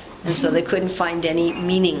spaces. And so they couldn't find any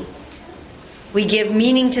meaning. We give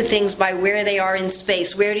meaning to things by where they are in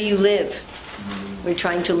space. Where do you live? We're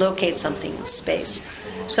trying to locate something in space.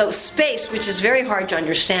 So space, which is very hard to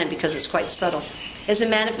understand because it's quite subtle, is a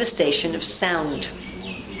manifestation of sound.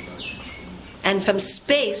 And from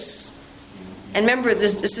space, and remember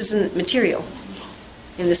this isn't material.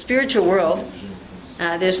 In the spiritual world,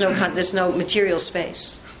 there's no material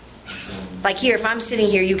space. Like here, if I'm sitting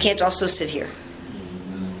here, you can't also sit here.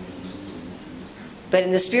 But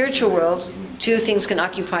in the spiritual world, two things can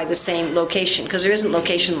occupy the same location, because there isn't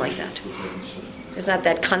location like that. There's not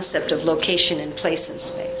that concept of location and place and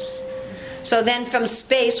space. So then from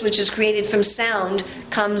space, which is created from sound,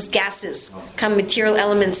 comes gases, come material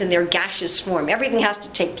elements in their gaseous form. Everything has to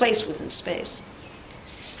take place within space.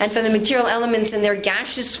 And from the material elements in their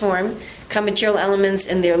gaseous form come material elements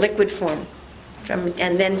in their liquid form.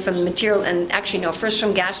 First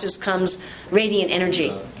from gases comes radiant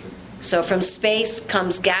energy. So from space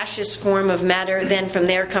comes gaseous form of matter, then from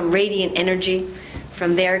there come radiant energy.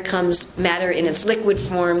 From there comes matter in its liquid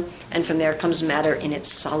form, and from there comes matter in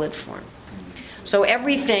its solid form. So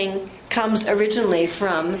everything comes originally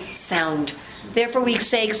from sound. Therefore we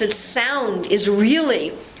say that sound is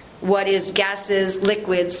really what is gases,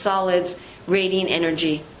 liquids, solids, radiant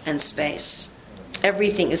energy, and space.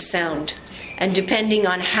 Everything is sound. And depending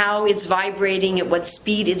on how it's vibrating, at what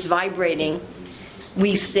speed it's vibrating,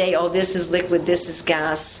 we say, oh, this is liquid, this is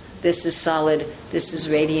gas, this is solid, this is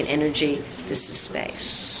radiant energy, this is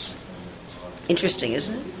space. Interesting,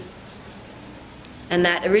 isn't it? And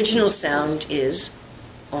that original sound is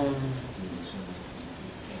Om.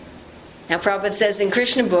 Now Prabhupada says in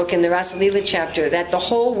Krishna book, in the Rasa Lila chapter, that the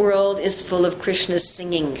whole world is full of Krishna's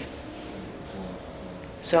singing.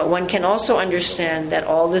 So one can also understand that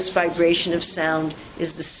all this vibration of sound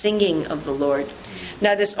is the singing of the Lord.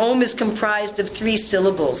 Now this Om is comprised of 3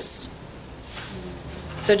 syllables.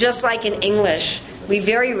 So just like in English, we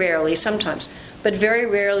very rarely, sometimes, but very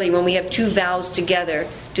rarely when we have 2 vowels together,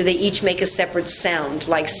 do they each make a separate sound.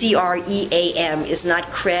 Like C-R-E-A-M is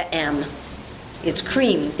not cre-am. It's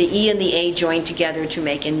cream. The E and the A join together to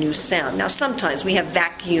make a new sound. Now sometimes we have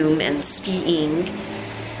vacuum and skiing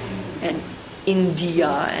and India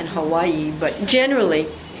and Hawaii, but generally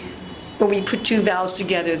when we put 2 vowels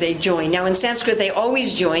together, they join. Now in Sanskrit, they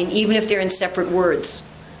always join, even if they're in separate words.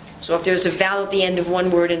 So if there's a vowel at the end of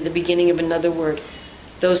one word and the beginning of another word,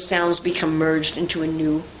 those sounds become merged into a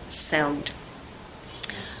new sound.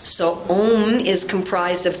 So Om is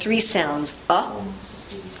comprised of 3 sounds: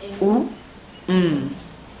 U, and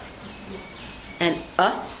and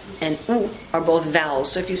U are both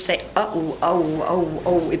vowels. So if you say U,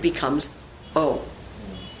 O, it becomes O.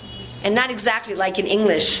 And not exactly like in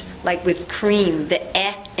English, like with cream, the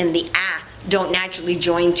E and the A don't naturally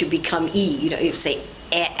join to become E. You know, you say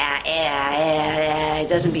it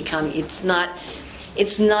doesn't become, it's not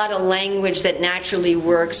a language that naturally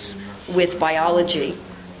works with biology.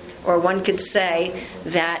 Or one could say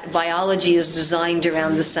that biology is designed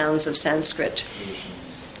around the sounds of Sanskrit.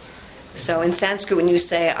 So in Sanskrit, when you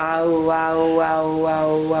say ow, ow, ow,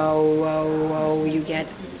 ow, ow, ow, ow, you get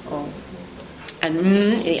O. And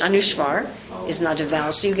the anushvar is not a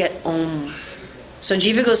vowel, so you get Om. So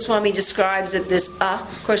Jiva Goswami describes that this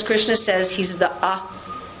of course Krishna says he's the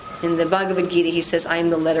In the Bhagavad Gita he says, I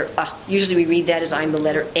am the letter Usually we read that as I am the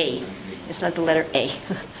letter A. It's not the letter A.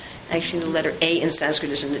 Actually the letter A in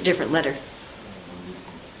Sanskrit is a different letter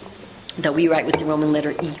that we write with the Roman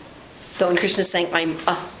letter E. Though in Krishna is saying, I'm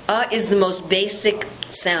is the most basic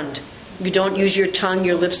sound. You don't use your tongue,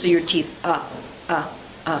 your lips, or your teeth.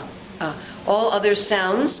 All other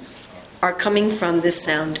sounds are coming from this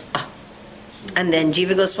sound And then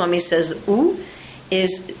Jiva Goswami says U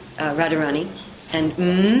is Radharani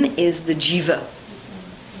and is the Jiva.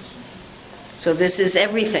 So this is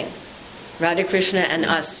everything. Radha Krishna and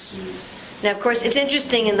us. Now of course it's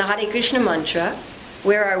interesting in the Hare Krishna mantra,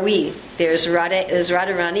 where are we? There's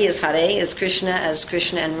Radharani as Hare, as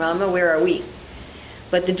Krishna and Rama. Where are we?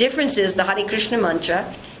 But the difference is the Hare Krishna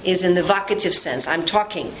mantra is in the vocative sense. I'm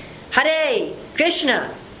talking Hare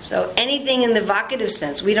Krishna. So anything in the vocative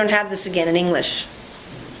sense. We don't have this again in English.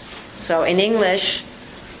 So in English,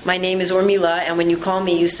 my name is Urmila, and when you call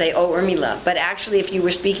me, you say, oh, Urmila. But actually, if you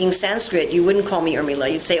were speaking Sanskrit, you wouldn't call me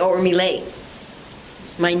Urmila. You'd say, oh, Urmile.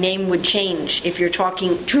 My name would change if you're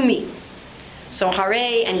talking to me. So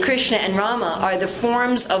Hare and Krishna and Rama are the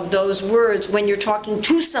forms of those words when you're talking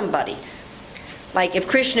to somebody. Like if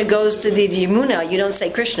Krishna goes to the Yamuna, you don't say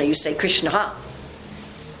Krishna, you say Krishna.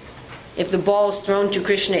 If the ball is thrown to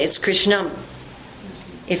Krishna, it's Krishnam.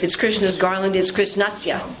 If it's Krishna's garland, it's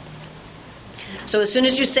Krishnasya. So as soon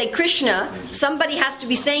as you say Krishna, somebody has to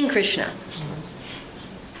be saying Krishna.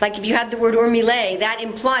 Like if you had the word Urmile, that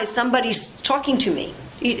implies somebody's talking to me.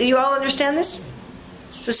 You all understand this?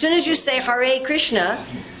 So as soon as you say Hare Krishna,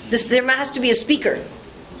 there has to be a speaker.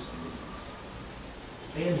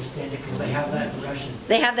 They understand it because they have that in Russian.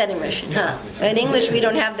 They have that in Russian, huh? In English we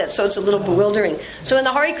don't have that, so it's a little bewildering. So in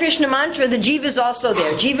the Hare Krishna mantra, the jiva is also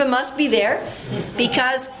there. Jiva must be there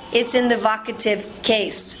because it's in the vocative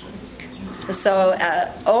case. So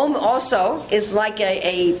Om also is like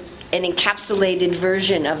an encapsulated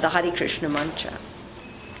version of the Hare Krishna mantra.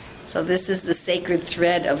 So this is the sacred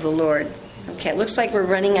thread of the Lord. Okay, it looks like we're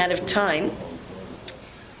running out of time.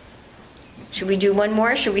 Should we do one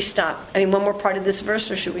more or should we stop? I mean, one more part of this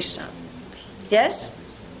verse or should we stop? Yes?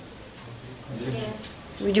 Yes.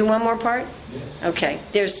 Should we do one more part? Okay,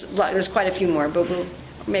 there's quite a few more, but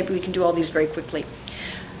maybe we can do all these very quickly.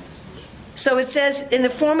 So it says, in the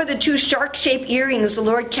form of the two shark-shaped earrings, the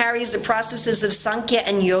Lord carries the processes of Sankhya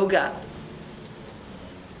and Yoga.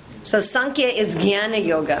 So Sankhya is Jnana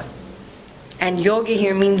Yoga. And Yoga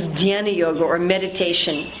here means Jnana Yoga or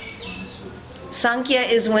meditation. Sankhya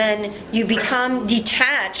is when you become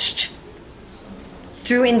detached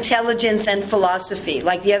through intelligence and philosophy.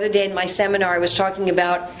 Like the other day in my seminar, I was talking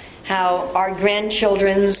about how our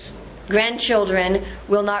grandchildren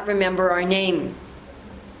will not remember our name.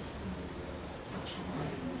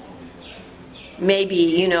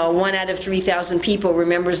 Maybe, 1 out of 3,000 people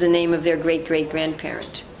remembers the name of their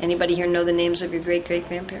great-great-grandparent. Anybody here know the names of your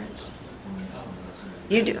great-great-grandparents?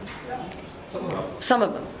 You do. Some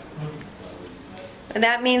of them. And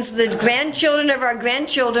that means the grandchildren of our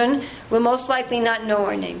grandchildren will most likely not know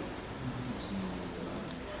our name.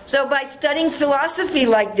 So by studying philosophy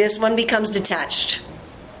like this, one becomes detached.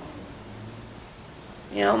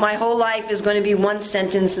 My whole life is going to be one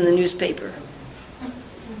sentence in the newspaper.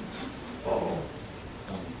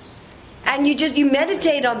 And you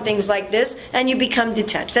meditate on things like this and you become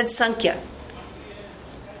detached. That's Sankhya.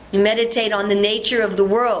 You meditate on the nature of the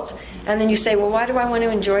world. And then you say, well, why do I want to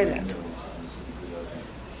enjoy that?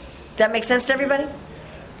 Does that make sense to everybody?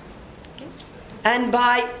 And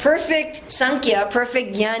by perfect Sankhya,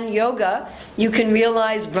 perfect Jnana Yoga, you can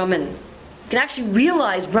realize Brahman. You can actually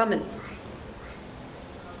realize Brahman.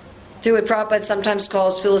 Through what Prabhupada sometimes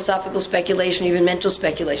calls philosophical speculation, even mental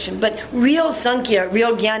speculation. But real Sankhya,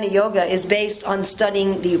 real Jnana Yoga is based on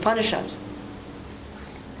studying the Upanishads.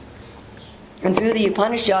 And through the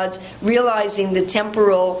Upanishads, realizing the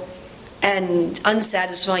temporal and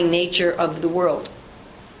unsatisfying nature of the world.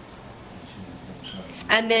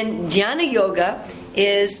 And then Jnana Yoga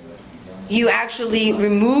is you actually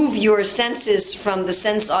remove your senses from the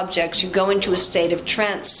sense objects. You go into a state of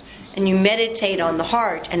trance and you meditate on the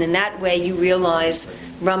heart. And in that way you realize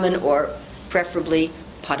Brahman or preferably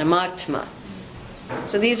Paramatma.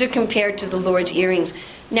 So these are compared to the Lord's earrings.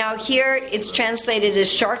 Now here it's translated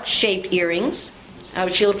as shark-shaped earrings.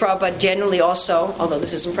 Srila Prabhupada generally also, although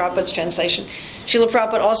this isn't Prabhupada's translation, Srila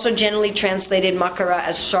Prabhupada also generally translated Makara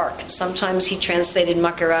as shark. Sometimes he translated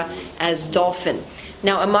Makara as dolphin.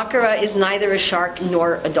 Now a Makara is neither a shark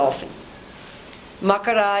nor a dolphin.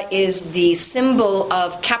 Makara is the symbol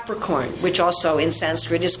of Capricorn, which also in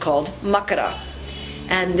Sanskrit is called Makara.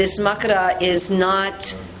 And this Makara is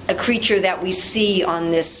not a creature that we see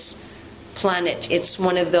on this planet. It's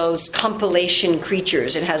one of those compilation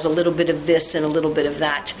creatures. It has a little bit of this and a little bit of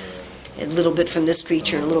that. A little bit from this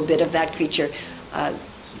creature and a little bit of that creature.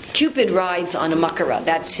 Cupid rides on a Makara.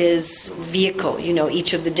 That's his vehicle.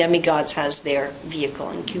 Each of the demigods has their vehicle,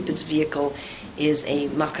 and Cupid's vehicle is a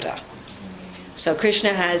Makara. So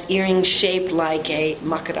Krishna has earrings shaped like a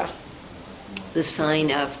Makara, the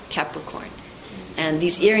sign of Capricorn. And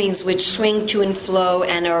these earrings which swing to and fro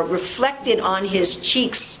and are reflected on his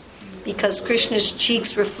cheeks, because Krishna's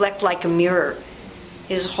cheeks reflect like a mirror.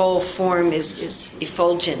 His whole form is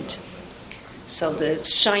effulgent. So the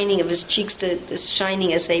shining of his cheeks, the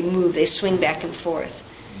shining as they move, they swing back and forth.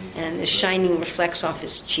 And the shining reflects off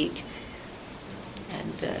his cheek.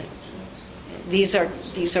 And these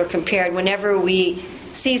are compared. Whenever we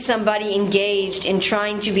see somebody engaged in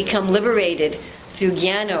trying to become liberated through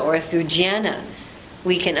jnana or through jnana,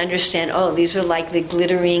 we can understand, these are like the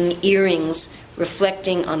glittering earrings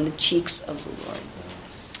reflecting on the cheeks of the Lord.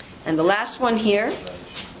 And the last one here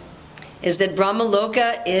is that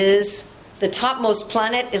Brahmaloka is the topmost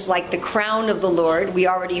planet, is like the crown of the Lord. We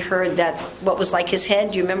already heard that. What was like his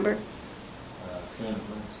head? Do you remember?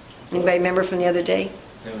 Anybody remember from the other day?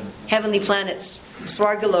 heavenly planets.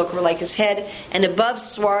 Swargaloka were like his head, and above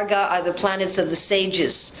Swarga are the planets of the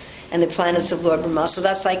sages and the planets of Lord Brahma. So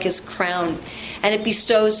that's like his crown. And it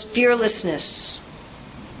bestows fearlessness.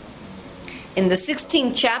 In the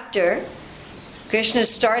 16th chapter, Krishna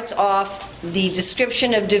starts off the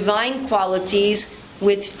description of divine qualities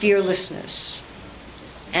with fearlessness.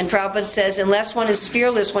 And Prabhupada says, unless one is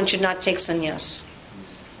fearless, one should not take sannyas.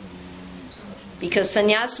 Because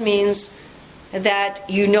sannyas means that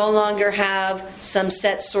you no longer have some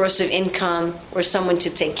set source of income or someone to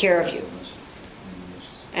take care of you.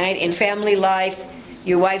 Right? In family life,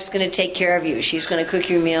 your wife's going to take care of you. She's going to cook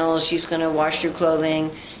your meals. She's going to wash your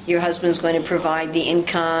clothing. Your husband's going to provide the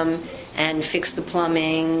income and fix the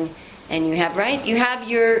plumbing. And you have, right? You have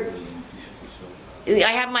your...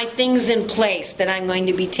 I have my things in place that I'm going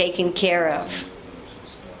to be taken care of.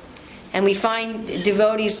 And we find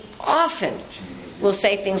devotees often will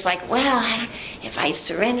say things like, well, if I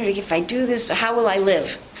surrender, if I do this, how will I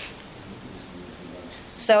live?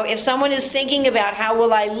 So if someone is thinking about how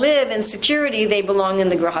will I live in security, they belong in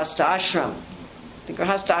the Grihastha ashram. The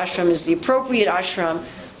Grihastha ashram is the appropriate ashram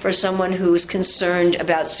for someone who is concerned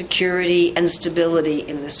about security and stability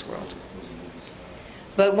in this world.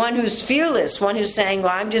 But one who's fearless, one who's saying,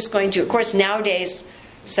 well, I'm just going to... Of course, nowadays,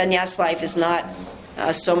 sannyas life is not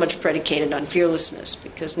so much predicated on fearlessness,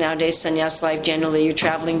 because nowadays sannyas life, generally you're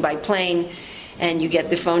traveling by plane and you get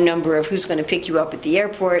the phone number of who's going to pick you up at the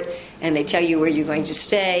airport, and they tell you where you're going to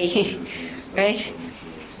stay, right?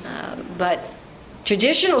 But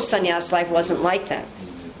traditional sannyas life wasn't like that.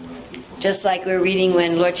 Just like we were reading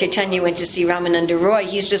when Lord Chaitanya went to see Ramananda Roy,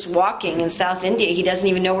 he's just walking in South India. He doesn't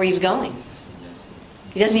even know where he's going.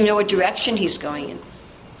 He doesn't even know what direction he's going in.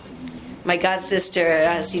 My god sister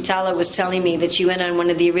Sitala was telling me that she went on one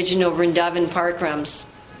of the original Vrindavan parikrams,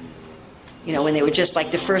 when they were just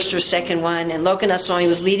like the first or second one, and Lokanath Swami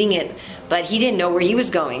was leading it, but he didn't know where he was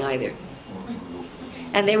going either.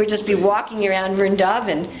 And they would just be walking around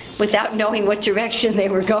Vrindavan without knowing what direction they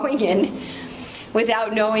were going in,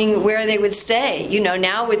 without knowing where they would stay.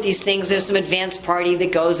 Now with these things, there's some advanced party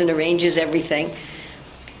that goes and arranges everything.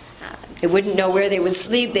 They wouldn't know where they would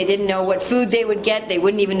sleep. They didn't know what food they would get. They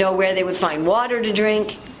wouldn't even know where they would find water to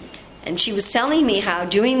drink. And she was telling me how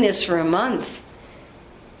doing this for a month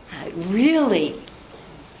really,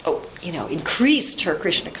 increased her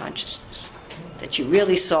Krishna consciousness. That you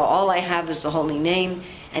really saw, all I have is the holy name,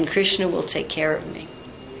 and Krishna will take care of me.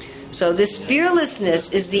 So this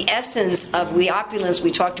fearlessness is the essence of the opulence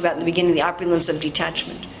we talked about in the beginning, the opulence of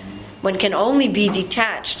detachment. One can only be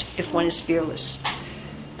detached if one is fearless.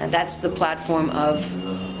 And that's the platform of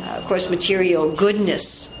course, material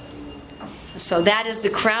goodness. So that is the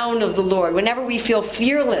crown of the Lord. Whenever we feel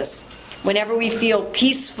fearless, whenever we feel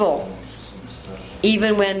peaceful,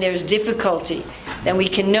 even when there's difficulty, then we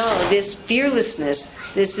can know this fearlessness,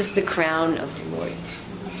 this is the crown of the Lord.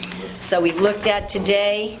 So we've looked at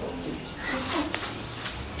today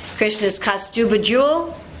Krishna's Kautubha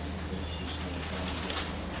jewel,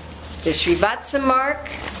 the Srivatsa mark,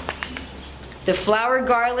 the flower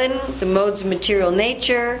garland, the modes of material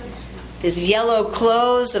nature, his yellow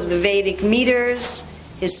clothes of the Vedic meters,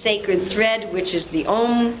 his sacred thread, which is the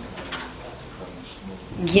Om,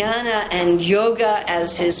 Jnana and Yoga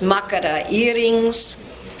as his Makara earrings,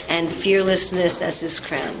 and fearlessness as his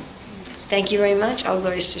crown. Thank you very much. All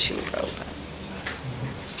glories to Srila Prabhupada.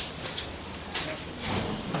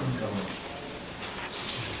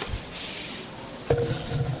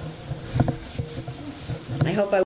 I hope I